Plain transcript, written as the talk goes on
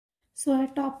So our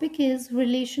topic is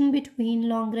relation between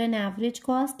long run average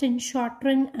cost and short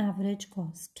run average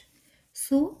cost.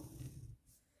 So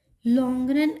long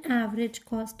run average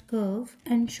cost curve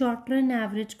and short run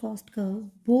average cost curve,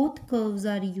 both curves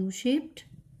are U-shaped.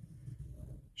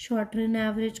 Short run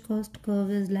average cost curve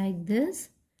is like this,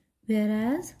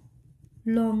 whereas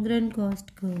long run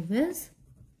cost curve is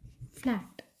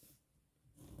flat.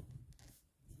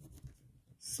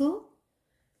 So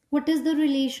what is the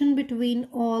relation between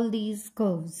all these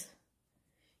curves?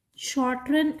 Short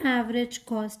run average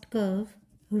cost curve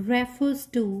refers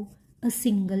to a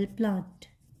single plant.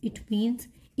 It means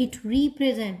it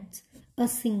represents a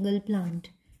single plant,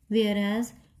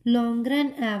 whereas long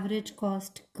run average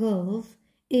cost curve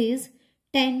is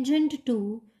tangent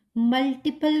to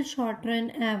multiple short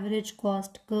run average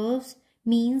cost curves,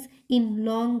 means in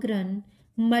long run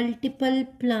multiple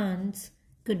plants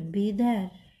could be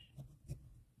there.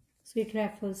 So it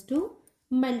refers to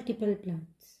multiple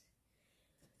plants.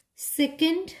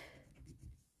 Second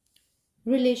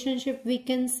relationship we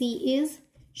can see is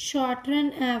short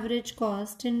run average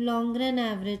cost and long run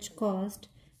average cost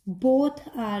both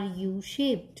are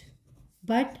U-shaped,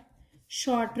 but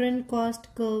short run cost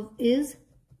curve is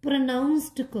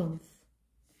pronounced curve,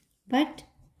 but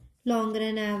long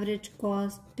run average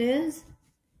cost is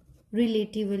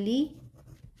relatively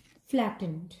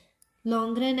flattened.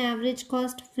 Long run average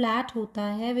cost flat होता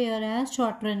है, where as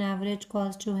short run average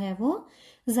cost जो है वो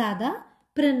ज़्यादा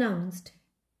pronounced है.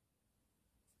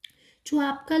 जो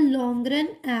आपका long run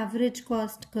average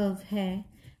cost curve है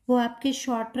वो आपके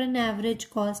short run average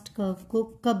cost curve को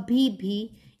कभी भी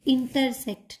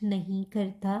इंटरसेक्ट नहीं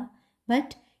करता,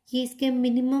 बट ये इसके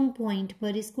मिनिमम पॉइंट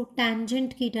पर इसको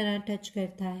टैंजेंट की तरह टच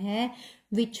करता है,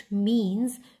 which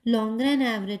means long run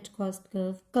average cost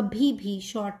curve कभी भी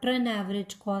short run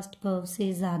average cost curve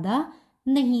से ज़्यादा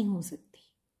नहीं हो सकती.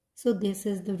 So this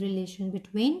is the relation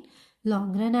between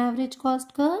long run average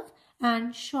cost curve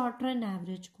and short run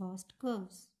average cost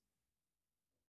curves.